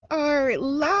are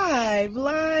live.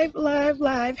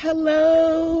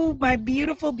 Hello, my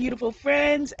beautiful, beautiful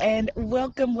friends, and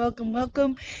welcome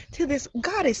to this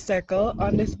Goddess Circle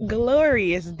on this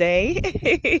glorious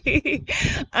day.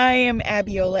 I am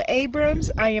Abiola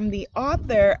Abrams. I am the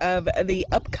author of the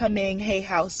upcoming Hay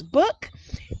House book,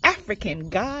 African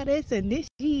Goddess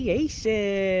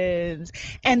Initiations,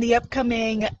 and the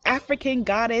upcoming African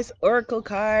Goddess Oracle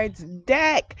Cards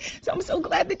deck. So I'm so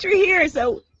glad that you're here.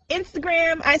 So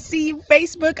Instagram, I see you.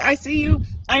 Facebook, I see you.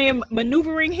 I am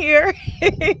maneuvering here.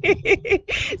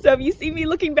 So if you see me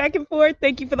looking back and forth,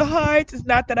 thank you for the hearts. It's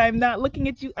not that I'm not looking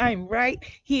at you. I'm right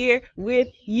here with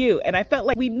you. And I felt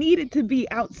like we needed to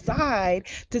be outside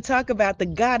to talk about the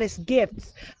goddess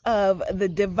gifts of the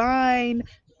divine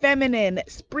feminine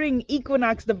spring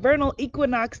equinox, the vernal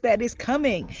equinox that is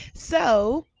coming.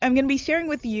 So I'm going to be sharing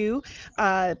with you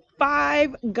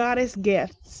 5 goddess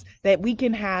gifts that we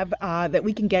can have, that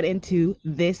we can get into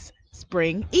this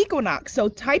spring equinox. So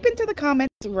type into the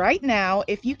comments right now,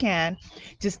 if you can,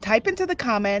 just type into the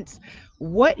comments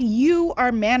what you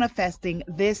are manifesting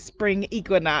this spring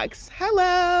equinox.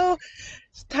 Hello.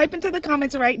 Type into the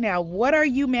comments right now. What are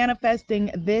you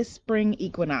manifesting this spring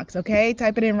equinox? Okay,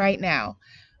 type it in right now.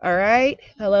 All right.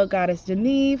 Hello, Goddess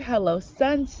Genevieve. Hello,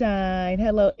 Sunshine.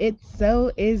 Hello, It's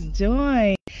So Is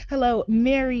Joy. Hello,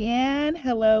 Marianne.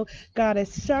 Hello,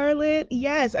 Goddess Charlotte.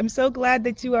 Yes, I'm so glad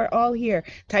that you are all here.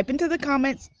 Type into the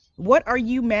comments, what are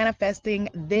you manifesting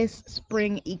this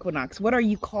spring equinox? What are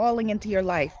you calling into your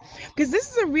life? Because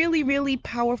this is a really, really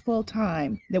powerful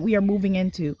time that we are moving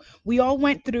into. We all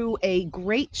went through a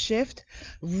great shift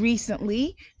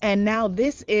recently, and now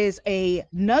this is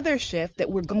another shift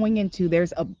that we're going into.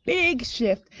 There's a big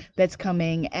shift that's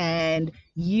coming, and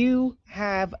you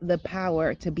have the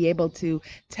power to be able to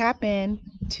tap in,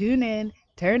 tune in,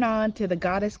 turn on to the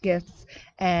goddess gifts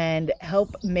and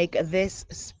help make this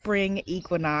spring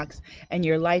equinox and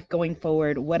your life going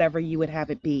forward, whatever you would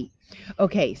have it be.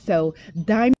 Okay, so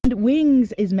Diamond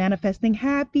Wings is manifesting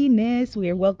happiness. We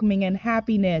are welcoming in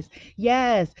happiness.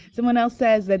 Yes, someone else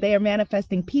says that they are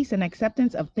manifesting peace and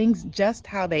acceptance of things just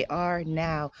how they are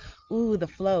now. Ooh, the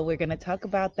flow. We're going to talk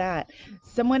about that.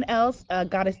 Someone else,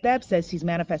 Goddess Deb, says she's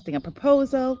manifesting a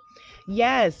proposal.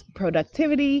 Yes,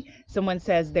 productivity. Someone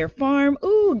says their farm.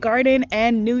 Ooh, garden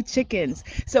and new chickens.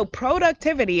 So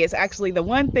productivity is actually the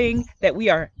one thing that we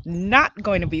are not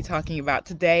going to be talking about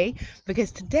today,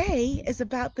 because today is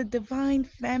about the divine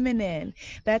feminine.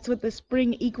 That's what the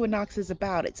spring equinox is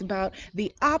about. It's about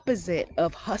the opposite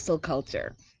of hustle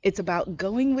culture. It's about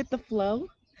going with the flow.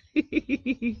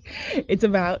 It's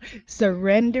about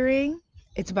surrendering.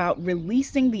 It's about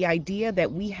releasing the idea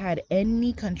that we had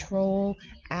any control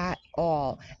at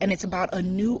all. And it's about a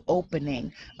new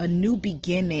opening, a new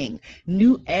beginning,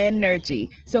 new energy.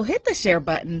 So hit the share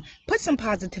button, put some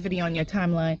positivity on your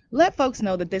timeline. Let folks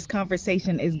know that this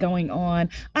conversation is going on.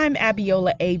 I'm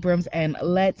Abiola Abrams, and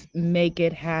let's make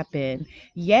it happen.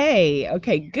 Yay.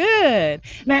 Okay, good.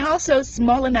 And I also,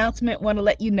 small announcement, want to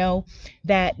let you know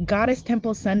that Goddess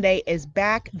Temple Sunday is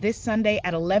back this Sunday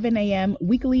at 11 a.m.,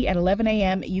 weekly at 11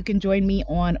 a.m. You can join me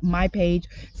on my page,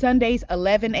 Sundays,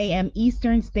 11 a.m.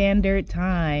 Eastern Standard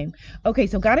Time. Okay,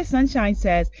 so Goddess Sunshine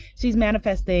says she's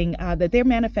manifesting, that they're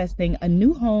manifesting a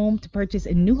new home to purchase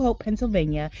in New Hope,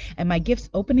 Pennsylvania, and my gifts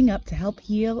opening up to help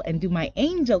heal and do my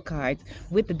angel cards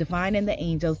with the divine and the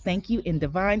angels. Thank you in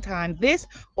divine time. This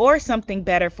or something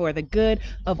better for the good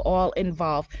of all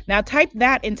involved. Now type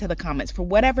that into the comments for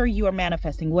whatever you are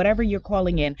manifesting, whatever you're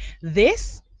calling in.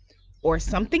 This or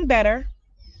something better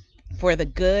for the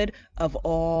good of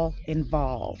all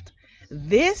involved.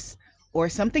 This or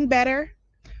something better,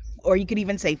 or you could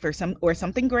even say for some or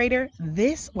something greater,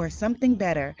 this or something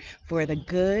better for the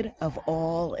good of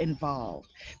all involved.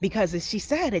 Because as she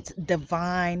said, it's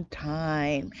divine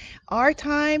time. Our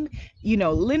time,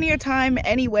 linear time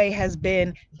anyway has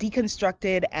been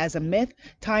deconstructed as a myth.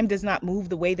 Time does not move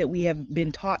the way that we have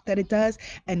been taught that it does,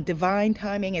 and divine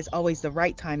timing is always the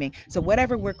right timing. So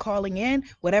whatever we're calling in,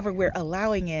 whatever we're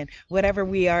allowing in, whatever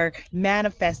we are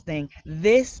manifesting,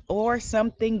 this or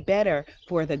something better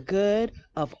for the good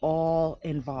of all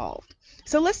involved.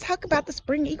 So let's talk about the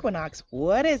spring equinox.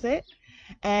 What is it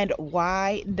and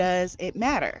why does it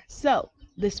matter? So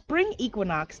the spring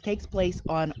equinox takes place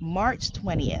on March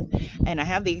 20th, and I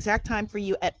have the exact time for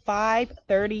you at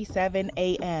 5:37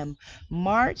 a.m.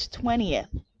 March 20th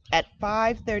at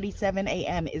 5:37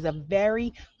 a.m. is a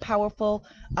very powerful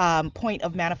point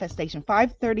of manifestation.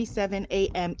 5:37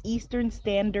 a.m. Eastern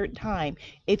Standard Time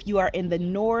if you are in the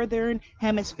northern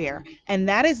hemisphere, and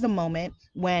that is the moment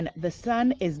when the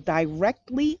sun is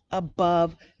directly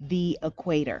above the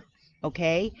equator.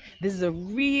 Okay, this is a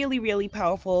really, really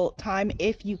powerful time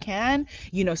if you can.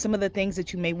 Some of the things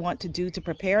that you may want to do to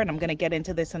prepare, and I'm going to get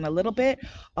into this in a little bit,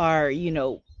 are,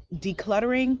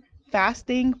 decluttering,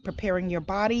 fasting, preparing your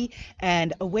body,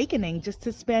 and awakening just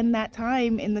to spend that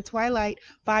time in the twilight,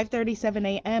 5:37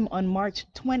 a.m. on March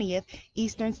 20th,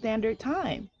 Eastern Standard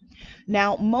Time.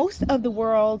 Now, most of the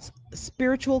world's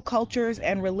spiritual cultures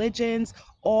and religions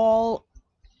all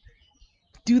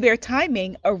do their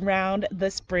timing around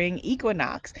the spring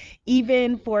equinox.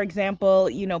 Even, for example,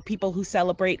 people who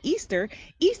celebrate Easter,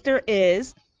 Easter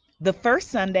is the first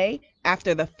Sunday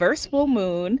after the first full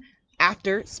moon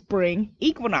after spring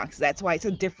equinox. That's why it's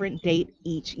a different date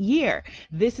each year.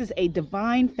 This is a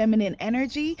divine feminine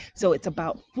energy, so it's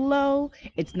about flow.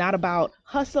 It's not about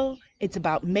hustle. It's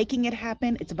about making it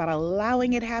happen. It's about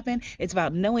allowing it happen. It's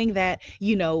about knowing that,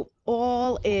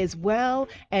 all is well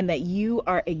and that you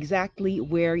are exactly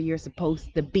where you're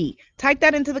supposed to be. Type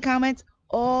that into the comments.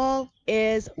 All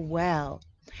is well.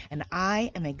 And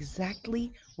I am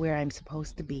exactly where I'm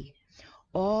supposed to be.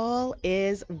 All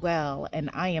is well, and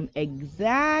I am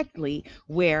exactly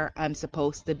where I'm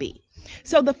supposed to be.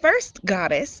 So the first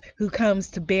goddess who comes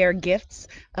to bear gifts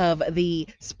of the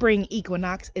spring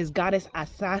equinox is goddess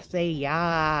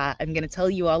Asaseya. I'm going to tell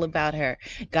you all about her.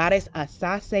 Goddess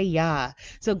Asaseya.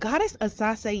 So goddess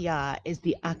Asaseya is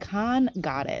the Akan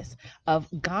goddess of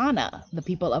Ghana, the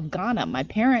people of Ghana. My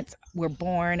parents were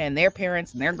born, and their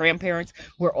parents and their grandparents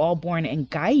were all born in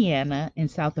Guyana in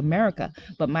South America.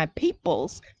 But my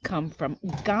peoples come from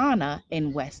Ghana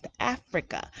in West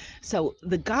Africa. So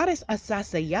the goddess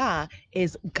Asaseya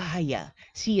is Gaia.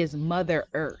 She is Mother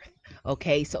Earth.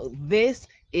 Okay, so this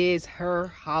is her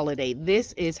holiday.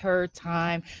 This is her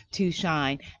time to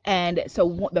shine. And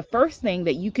so the first thing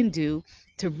that you can do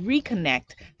to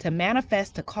reconnect, to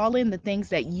manifest, to call in the things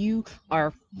that you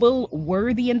are full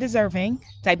worthy and deserving.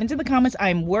 Type into the comments,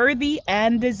 I'm worthy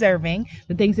and deserving.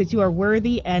 The things that you are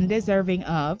worthy and deserving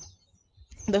of.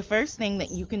 The first thing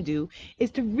that you can do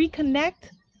is to reconnect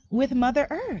with Mother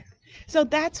Earth. So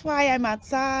that's why I'm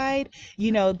outside.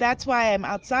 That's why I'm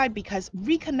outside, because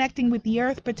reconnecting with the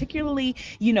earth, particularly,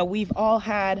 we've all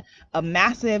had a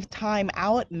massive time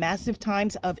out, massive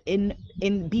times of in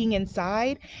being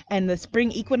inside. And the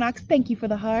spring equinox, thank you for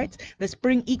the hearts. The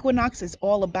spring equinox is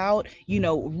all about,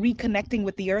 reconnecting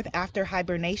with the earth after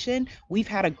hibernation. We've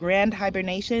had a grand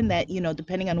hibernation that,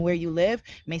 depending on where you live,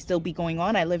 may still be going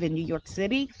on. I live in New York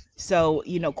City. So,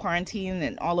 quarantine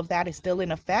and all of that is still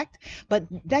in effect. But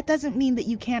that doesn't mean that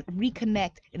you can't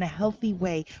reconnect in a healthy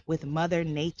way with Mother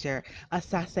Nature,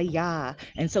 Asasaya.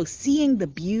 And so seeing the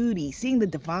beauty, seeing the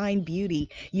divine beauty,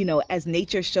 as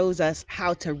nature shows us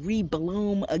how to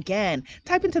rebloom again.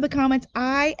 Type into the comments,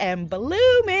 I am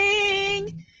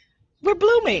blooming. We're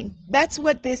blooming. That's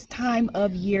what this time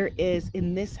of year is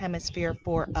in this hemisphere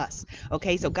for us.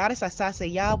 Okay, so Goddess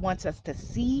Asaseya wants us to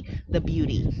see the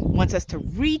beauty, wants us to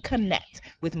reconnect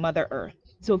with Mother Earth.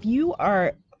 So if you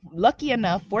are lucky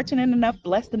enough, fortunate enough,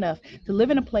 blessed enough to live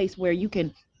in a place where you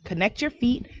can connect your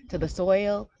feet to the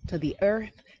soil, to the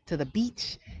earth, to the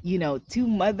beach, to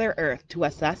Mother Earth, to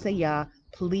Asaseya,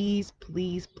 please,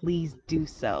 please, please do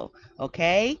so.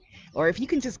 Okay? Or if you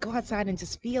can just go outside and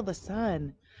just feel the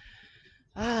sun.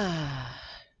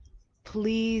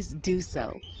 Please do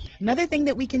so. Another thing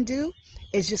that we can do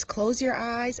is just close your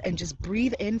eyes and just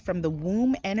breathe in from the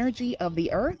womb energy of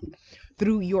the earth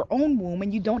through your own womb.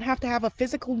 And you don't have to have a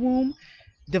physical womb.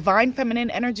 Divine feminine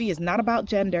energy is not about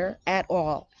gender at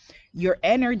all. Your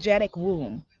energetic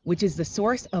womb, which is the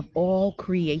source of all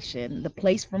creation, the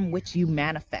place from which you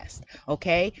manifest.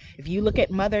 Okay? If you look at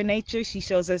Mother Nature, she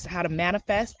shows us how to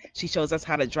manifest. She shows us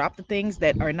how to drop the things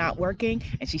that are not working,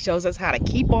 and she shows us how to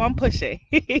keep on pushing.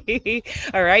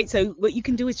 All right? So what you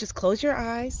can do is just close your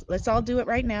eyes. Let's all do it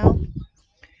right now.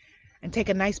 And take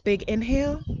a nice big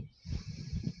inhale.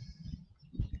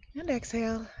 And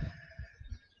exhale.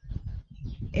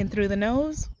 In through the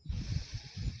nose.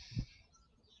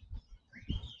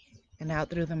 And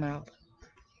out through the mouth.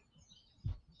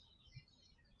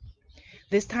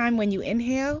 This time when you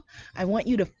inhale, I want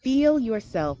you to feel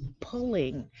yourself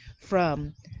pulling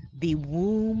from the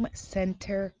womb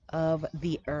center of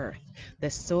the earth, the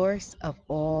source of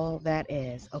all that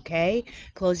is, okay?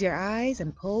 Close your eyes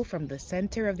and pull from the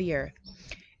center of the earth.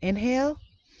 Inhale.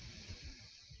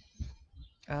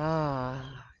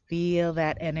 Feel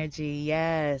that energy,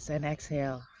 yes, and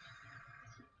exhale.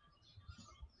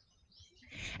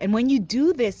 And when you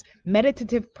do this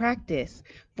meditative practice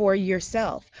for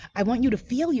yourself, I want you to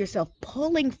feel yourself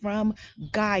pulling from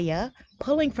Gaia,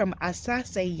 pulling from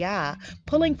Asaseya,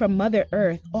 pulling from Mother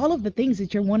Earth, all of the things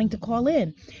that you're wanting to call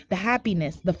in, the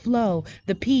happiness, the flow,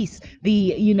 the peace,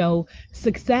 the,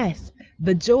 success,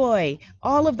 the joy,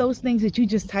 all of those things that you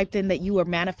just typed in that you are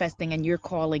manifesting and you're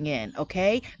calling in,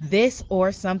 okay? This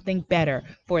or something better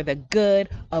for the good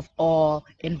of all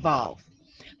involved.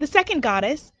 The second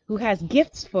goddess who has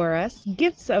gifts for us,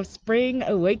 gifts of spring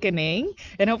awakening.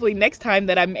 And hopefully next time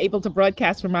that I'm able to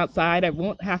broadcast from outside, I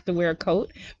won't have to wear a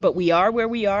coat, but we are where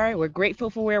we are. We're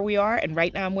grateful for where we are. And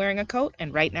right now I'm wearing a coat,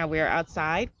 and right now we're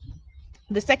outside.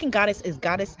 The second goddess is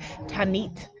goddess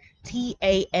Tanit.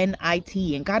 Tanit.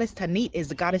 And goddess Tanit is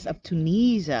the goddess of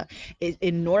Tunisia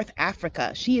in North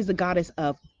Africa. She is the goddess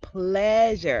of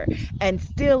pleasure. And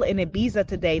still in Ibiza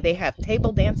today, they have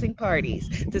table dancing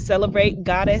parties to celebrate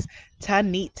goddess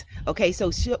Tanit. Okay, so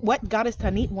what goddess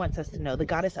Tanit wants us to know? The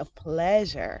goddess of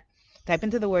pleasure. Type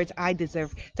into the words, I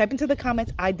deserve. Type into the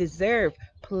comments, I deserve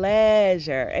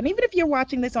pleasure. And even if you're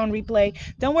watching this on replay,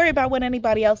 don't worry about what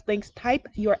anybody else thinks. Type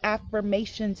your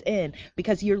affirmations in,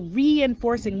 because you're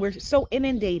reinforcing. We're so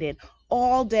inundated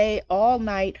all day, all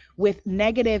night with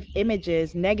negative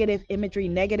images, negative imagery,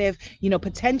 negative,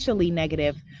 potentially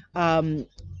negative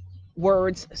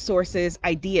words, sources,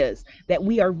 ideas, that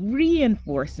we are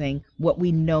reinforcing what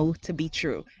we know to be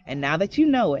true. And now that you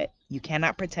know it, you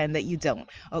cannot pretend that you don't.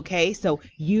 Okay, so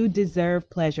you deserve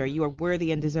pleasure. You are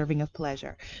worthy and deserving of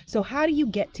pleasure. So how do you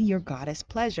get to your goddess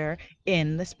pleasure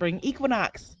in the spring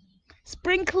equinox?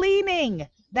 Spring cleaning.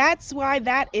 That's why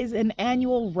that is an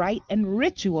annual rite and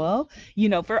ritual,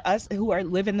 for us who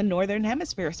live in the northern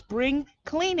hemisphere. Spring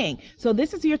cleaning. So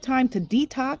this is your time to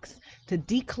detox, to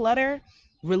declutter,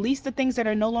 release the things that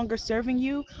are no longer serving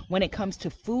you when it comes to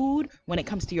food, when it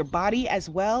comes to your body as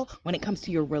well, when it comes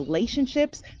to your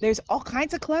relationships. There's all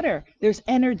kinds of clutter. There's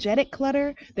energetic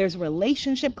clutter. There's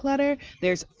relationship clutter.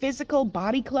 There's physical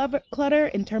body clutter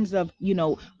in terms of,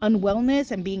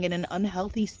 unwellness and being in an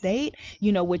unhealthy state,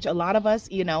 which a lot of us,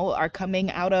 are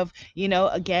coming out of,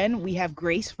 again, we have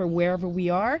grace for wherever we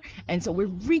are. And so we're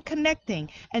reconnecting.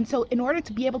 And so in order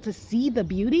to be able to see the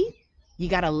beauty, you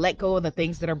got to let go of the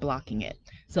things that are blocking it.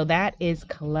 So that is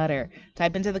clutter.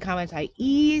 Type into the comments, I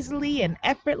easily and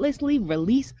effortlessly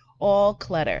release all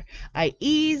clutter. I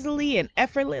easily and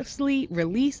effortlessly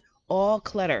release all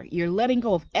clutter. You're letting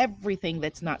go of everything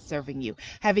that's not serving you.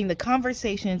 Having the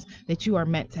conversations that you are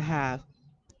meant to have.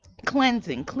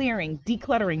 Cleansing, clearing,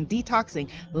 decluttering, detoxing,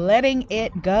 letting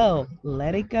it go.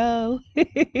 Let it go.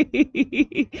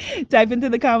 Type into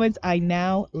the comments, I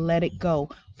now let it go.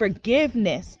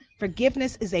 Forgiveness.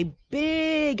 Forgiveness is a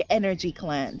big energy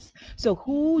cleanse. So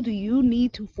who do you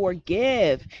need to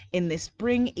forgive in this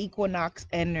spring equinox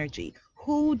energy?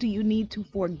 Who do you need to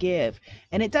forgive?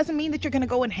 And it doesn't mean that you're going to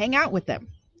go and hang out with them.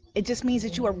 It just means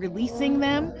that you are releasing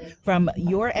them from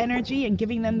your energy and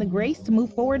giving them the grace to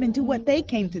move forward and do what they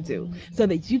came to do, so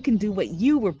that you can do what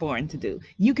you were born to do.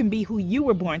 You can be who you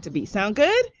were born to be. Sound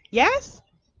good? Yes?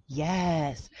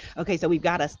 Yes. Okay, so we've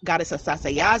got Goddess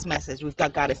Asaseya's message. We've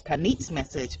got Goddess Tanit's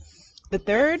message. The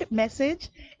third message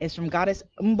is from Goddess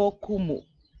Mbokumu.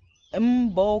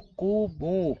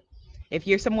 Mbokumu. If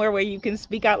you're somewhere where you can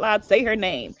speak out loud, say her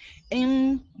name.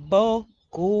 Mbokumu.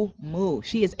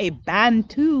 She is a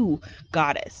Bantu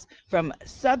goddess from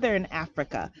southern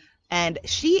Africa. And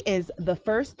she is the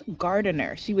first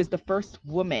gardener. She was the first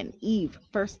woman, Eve,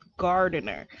 first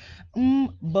gardener.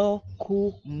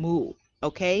 Mbokumu.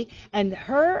 Okay, and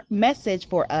her message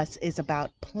for us is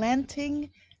about planting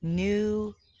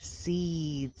new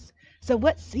seeds. So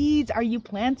what seeds are you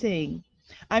planting?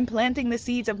 I'm planting the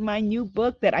seeds of my new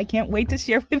book that I can't wait to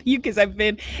share with you, because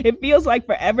it feels like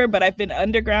forever, but I've been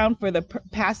underground for the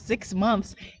past 6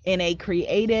 months in a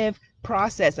creative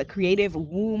process, a creative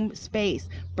womb space,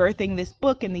 birthing this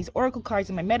book and these oracle cards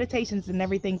and my meditations and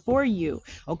everything for you.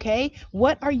 Okay,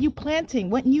 what are you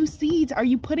planting? What new seeds are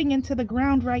you putting into the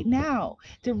ground right now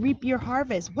to reap your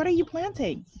harvest? What are you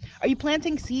planting? Are you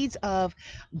planting seeds of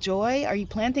joy? Are you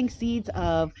planting seeds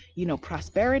of,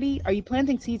 prosperity? Are you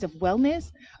planting seeds of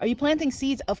wellness? Are you planting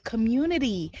seeds of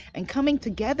community and coming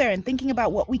together and thinking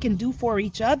about what we can do for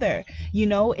each other?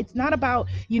 It's not about,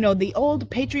 the old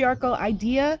patriarchal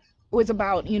idea was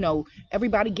about,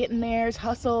 everybody getting theirs,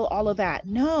 hustle, all of that.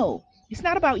 No, it's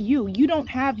not about you. You don't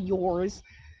have yours.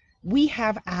 We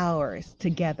have ours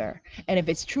together. And if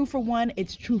it's true for one,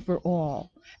 it's true for all.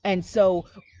 And so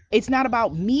it's not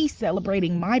about me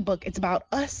celebrating my book. It's about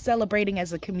us celebrating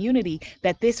as a community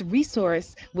that this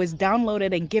resource was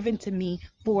downloaded and given to me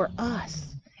for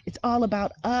us. It's all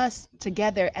about us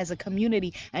together as a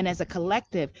community and as a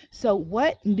collective. So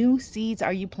what new seeds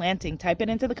are you planting? Type it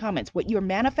into the comments. What you're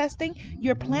manifesting,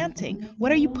 you're planting.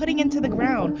 What are you putting into the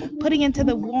ground? Putting into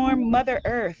the warm Mother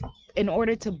Earth in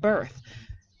order to birth.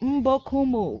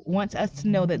 Mbokumu wants us to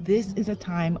know that this is a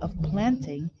time of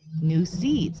planting new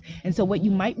seeds. And so what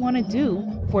you might want to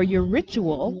do for your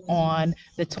ritual on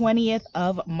the 20th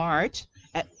of March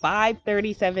at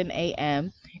 5:37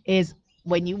 a.m. is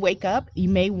when you wake up, you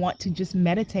may want to just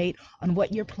meditate on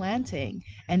what you're planting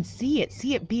and see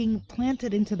it being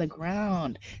planted into the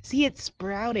ground, see it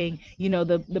sprouting. You know,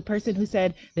 the person who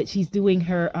said that she's doing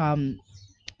her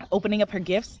opening up her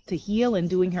gifts to heal and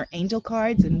doing her angel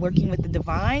cards and working with the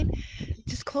divine,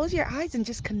 just close your eyes and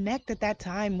just connect at that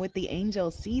time with the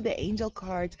angels. See the angel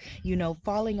cards, you know,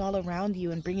 falling all around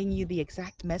you and bringing you the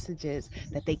exact messages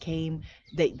that they came,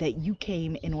 that you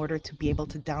came in order to be able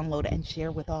to download and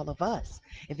share with all of us.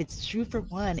 If it's true for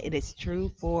one, it is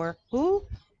true for who?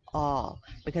 All,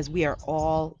 because we are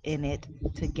all in it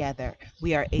together.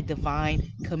 We are a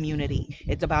divine community.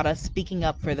 It's about us speaking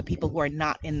up for the people who are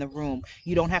not in the room.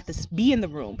 You don't have to be in the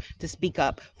room to speak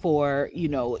up for, you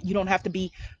know, you don't have to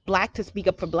be Black to speak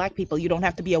up for Black people. You don't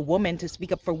have to be a woman to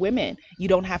speak up for women. You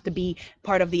don't have to be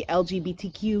part of the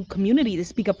LGBTQ community to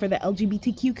speak up for the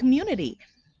LGBTQ community.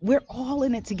 We're all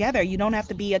in it together. You don't have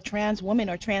to be a trans woman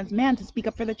or trans man to speak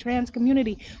up for the trans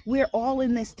community. We're all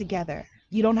in this together.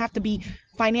 You don't have to be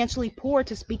financially poor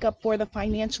to speak up for the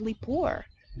financially poor.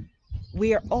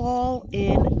 We are all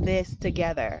in this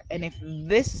together. And if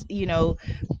this, you know,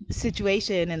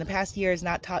 situation in the past year has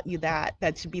not taught you that,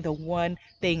 that should be the one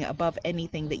thing above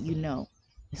anything that you know.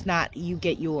 It's not you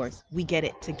get yours. We get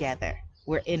it together.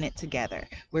 We're in it together.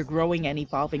 We're growing and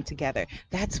evolving together.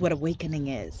 That's what awakening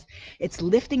is. It's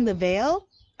lifting the veil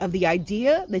of the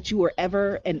idea that you were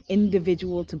ever an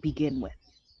individual to begin with.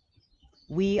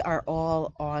 We are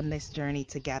all on this journey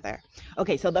together.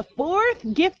 Okay, so the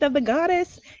fourth gift of the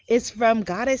goddess is from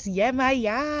Goddess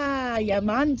Yemaya,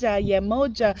 Yamanja,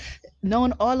 Yemoja,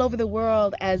 known all over the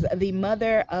world as the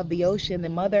mother of the ocean, the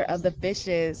mother of the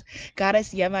fishes.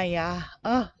 Goddess Yemaya.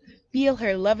 Oh, feel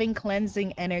her loving,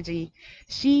 cleansing energy.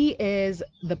 She is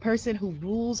the person who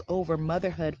rules over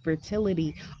motherhood,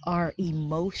 fertility, our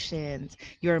emotions,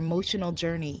 your emotional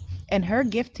journey. And her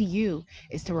gift to you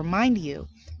is to remind you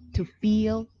to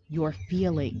feel your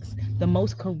feelings. The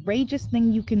most courageous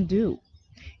thing you can do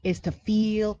is to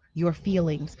feel your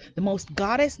feelings. The most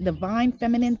goddess, divine,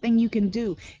 feminine thing you can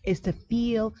do is to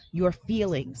feel your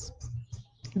feelings.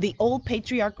 The old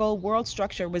patriarchal world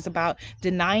structure was about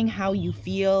denying how you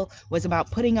feel, was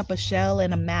about putting up a shell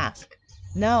and a mask.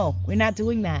 No, we're not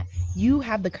doing that. You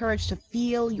have the courage to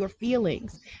feel your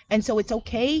feelings. And so it's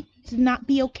okay to not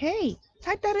be okay.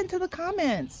 Type that into the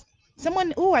comments.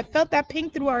 Someone, oh, I felt that ping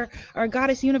through our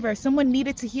goddess universe. Someone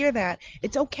needed to hear that.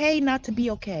 It's okay not to be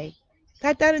okay.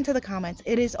 Type that into the comments.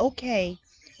 It is okay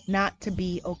not to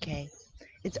be okay.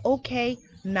 It's okay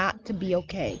not to be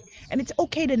okay. And it's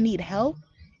okay to need help.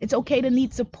 It's okay to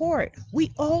need support.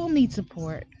 We all need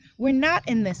support. We're not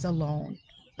in this alone.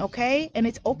 Okay? And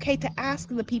it's okay to ask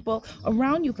the people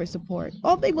around you for support.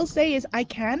 All they will say is, I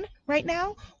can right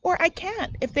now, or I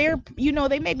can't. If they're, you know,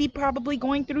 they may be probably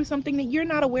going through something that you're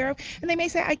not aware of, and they may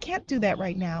say, I can't do that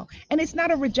right now. And it's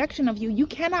not a rejection of you. You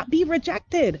cannot be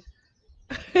rejected.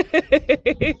 Type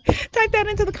that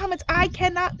into the comments. I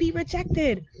cannot be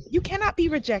rejected. You cannot be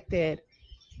rejected.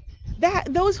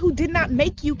 That those who did not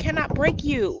make you cannot break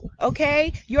you.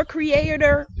 Okay, your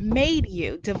creator made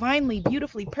you divinely,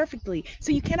 beautifully, perfectly,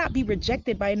 so you cannot be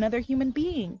rejected by another human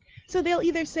being. So they'll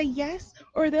either say yes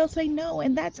or they'll say no,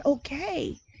 and that's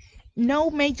okay.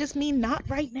 No may just mean not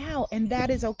right now, and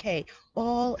that is okay.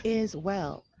 All is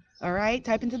well. All right,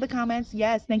 type into the comments.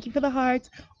 Yes, thank you for the hearts.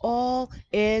 All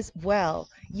is well.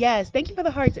 Yes, thank you for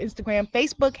the hearts. Instagram,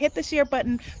 Facebook, hit the share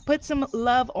button. Put some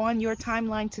love on your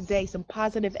timeline today, some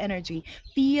positive energy.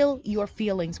 Feel your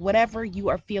feelings, whatever you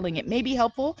are feeling. It may be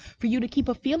helpful for you to keep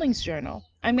a feelings journal.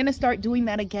 I'm going to start doing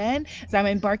that again as I'm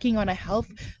embarking on a health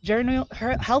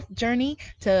journey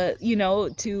to, you know,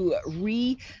 to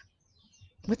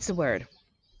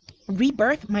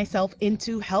rebirth myself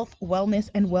into health, wellness,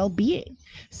 and well-being.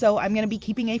 So I'm going to be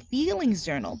keeping a feelings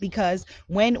journal, because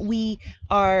when we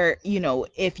are, you know,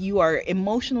 if you are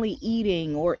emotionally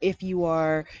eating, or if you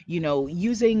are, you know,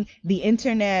 using the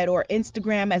internet or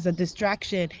Instagram as a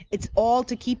distraction, it's all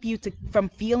to keep you from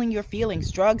feeling your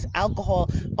feelings. Drugs, alcohol,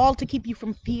 all to keep you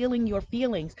from feeling your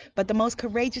feelings. But the most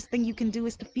courageous thing you can do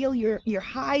is to feel your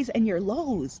highs and your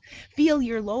lows. Feel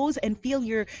your lows and feel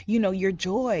your, you know, your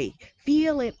joy.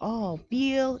 Feel it all.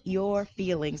 Feel your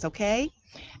feelings, okay?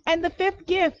 And the fifth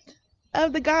gift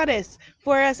of the goddess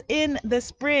for us in the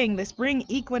spring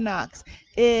equinox,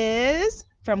 is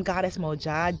from goddess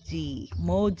Mojaji.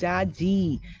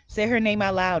 Mojaji. Say her name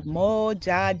out loud.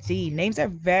 Mojaji. Names are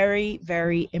very,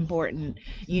 very important,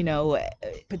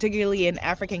 particularly in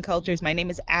African cultures. My name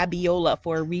is Abiola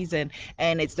for a reason,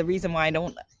 and it's the reason why I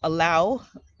don't allow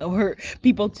or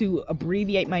people to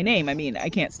abbreviate my name. I mean, I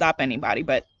can't stop anybody,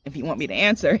 but if you want me to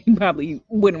answer, you probably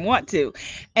wouldn't want to.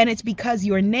 And it's because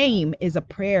your name is a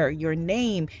prayer. Your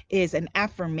name is an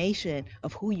affirmation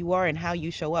of who you are and how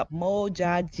you show up.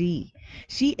 Mojaji.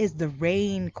 She is the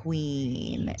rain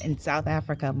queen in South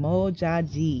Africa,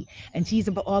 Mojaji. And she's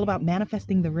all about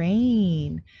manifesting the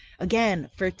rain.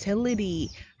 Again, fertility,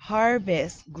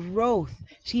 harvest, growth.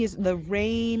 She is the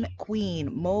rain queen,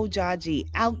 Mojaji.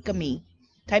 Alchemy.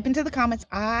 Type into the comments,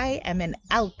 I am an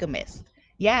alchemist.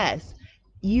 Yes,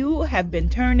 you have been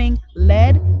turning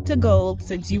lead to gold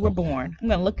since you were born.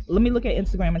 Let me look at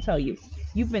Instagram and tell you.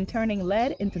 You've been turning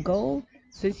lead into gold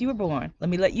since you were born. Let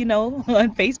me let you know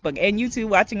on Facebook and YouTube,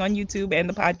 watching on YouTube and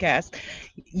the podcast.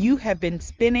 You have been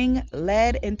spinning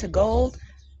lead into gold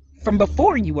from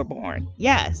before you were born.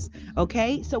 Yes.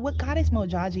 Okay. So what Goddess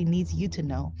Mojaji needs you to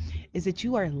know is that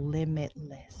you are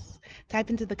limitless. Type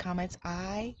into the comments,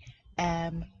 I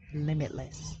am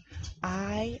limitless.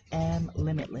 I am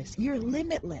limitless. You're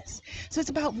limitless. So it's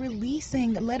about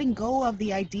releasing, letting go of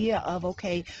the idea of,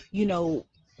 okay,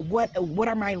 what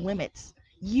are my limits?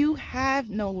 You have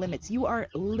no limits. You are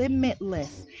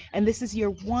limitless. And this is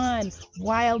your one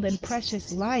wild and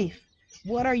precious life.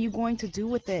 What are you going to do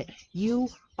with it? You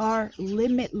are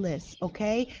limitless,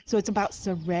 okay? So it's about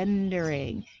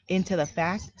surrendering into the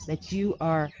fact that you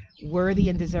are worthy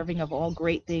and deserving of all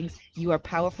great things. You are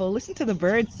powerful. Listen to the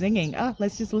birds singing. Oh,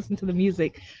 let's just listen to the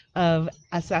music of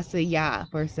Asasaya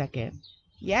for a second.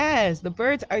 Yes, the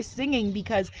birds are singing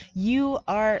because you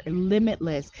are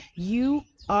limitless. You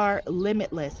are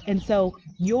limitless. And so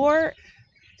your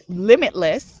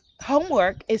limitless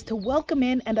homework is to welcome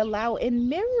in and allow in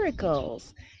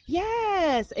miracles.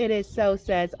 Yes, it is so,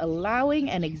 says allowing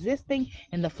and existing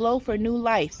in the flow for new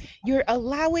life. You're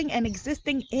allowing and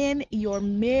existing in your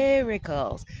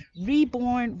miracles.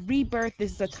 Reborn, rebirth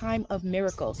is a time of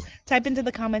miracles. Type into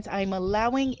the comments, I'm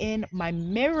allowing in my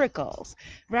miracles,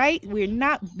 right? You're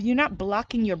not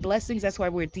blocking your blessings. That's why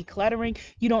we're decluttering.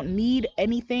 You don't need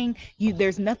anything.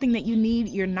 There's nothing that you need.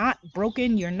 You're not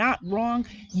broken. You're not wrong.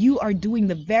 You are doing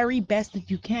the very best that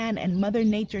you can, and Mother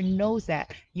Nature knows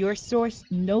that. Your source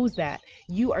knows that.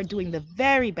 You are doing the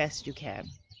very best you can.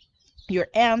 Your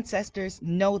ancestors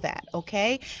know that,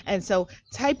 okay? And so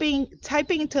typing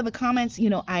into the comments,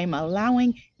 I'm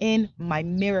allowing in my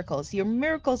miracles. Your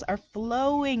miracles are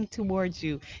flowing towards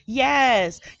you.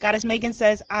 Yes. Goddess Megan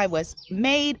says, I was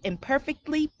made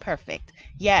imperfectly perfect.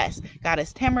 Yes.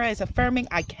 Goddess Tamara is affirming,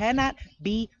 I cannot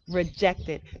be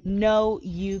rejected. No,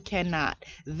 you cannot.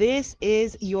 This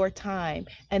is your time.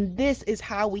 And this is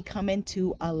how we come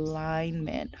into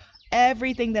alignment.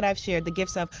 Everything that I've shared, the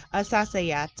gifts of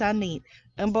Asasaya, Tanit,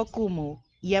 Mbokumu,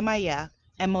 Yemaya,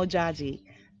 and Mojaji,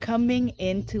 coming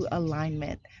into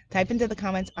alignment. Type into the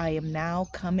comments, I am now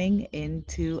coming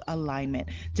into alignment.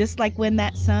 Just like when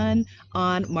that sun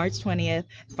on March 20th,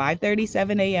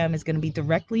 5:37 a.m. is going to be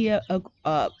directly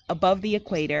above the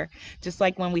equator. Just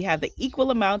like when we have the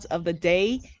equal amounts of the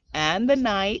day and the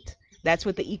night. That's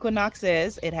what the equinox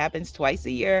is. It happens twice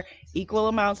a year, equal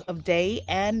amounts of day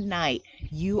and night.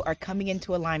 You are coming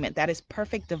into alignment. That is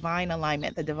perfect divine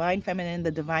alignment. The divine feminine, the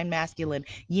divine masculine,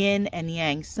 yin and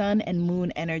yang, sun and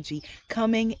moon energy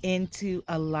coming into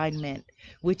alignment,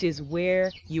 which is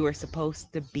where you are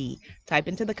supposed to be. Type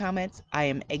into the comments, I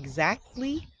am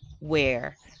exactly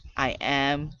where I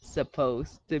am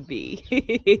supposed to be.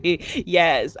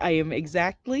 Yes, I am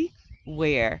exactly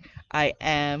where I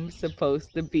am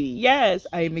supposed to be. Yes,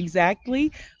 I am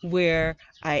exactly where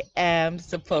I am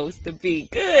supposed to be.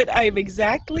 Good. I am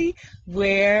exactly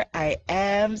where I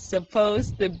am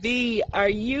supposed to be. Are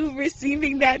you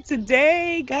receiving that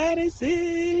today, goddesses?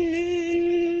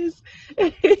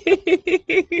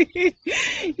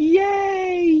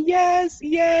 Yay. Yes,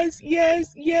 yes,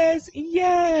 yes, yes,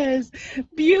 yes.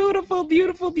 Beautiful,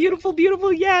 beautiful, beautiful,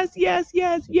 beautiful. Yes, yes,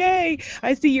 yes. Yay.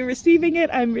 I see you're receiving it.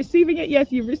 I'm receiving it.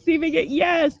 Yes, you're receiving it.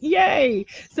 Yes. Yay.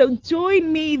 So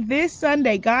join me this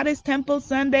Sunday. Goddess Temple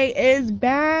Sunday is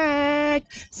back.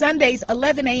 Sundays,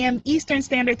 11 a.m. Eastern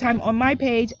Standard Time on my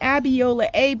page, Abiola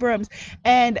Abrams.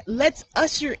 And let's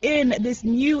usher in this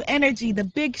new energy, the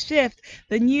big shift,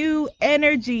 the new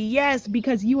energy. Yes,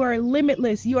 because you are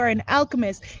limitless. You are an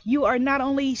alchemist. You are not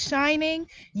only shining,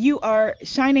 you are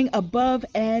shining above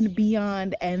and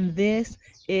beyond. And this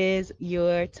is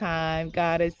your time,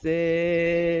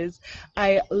 goddesses.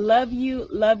 I love you,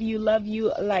 love you, love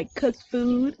you like cooked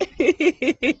food.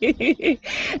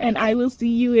 And I will see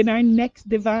you in our next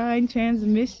divine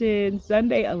transmission,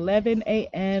 Sunday, 11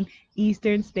 a.m.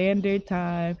 Eastern Standard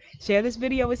Time. Share this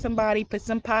video with somebody. Put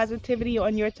some positivity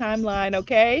on your timeline,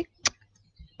 okay?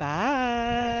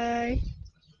 Bye.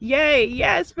 Yay.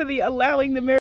 Yes, for the allowing the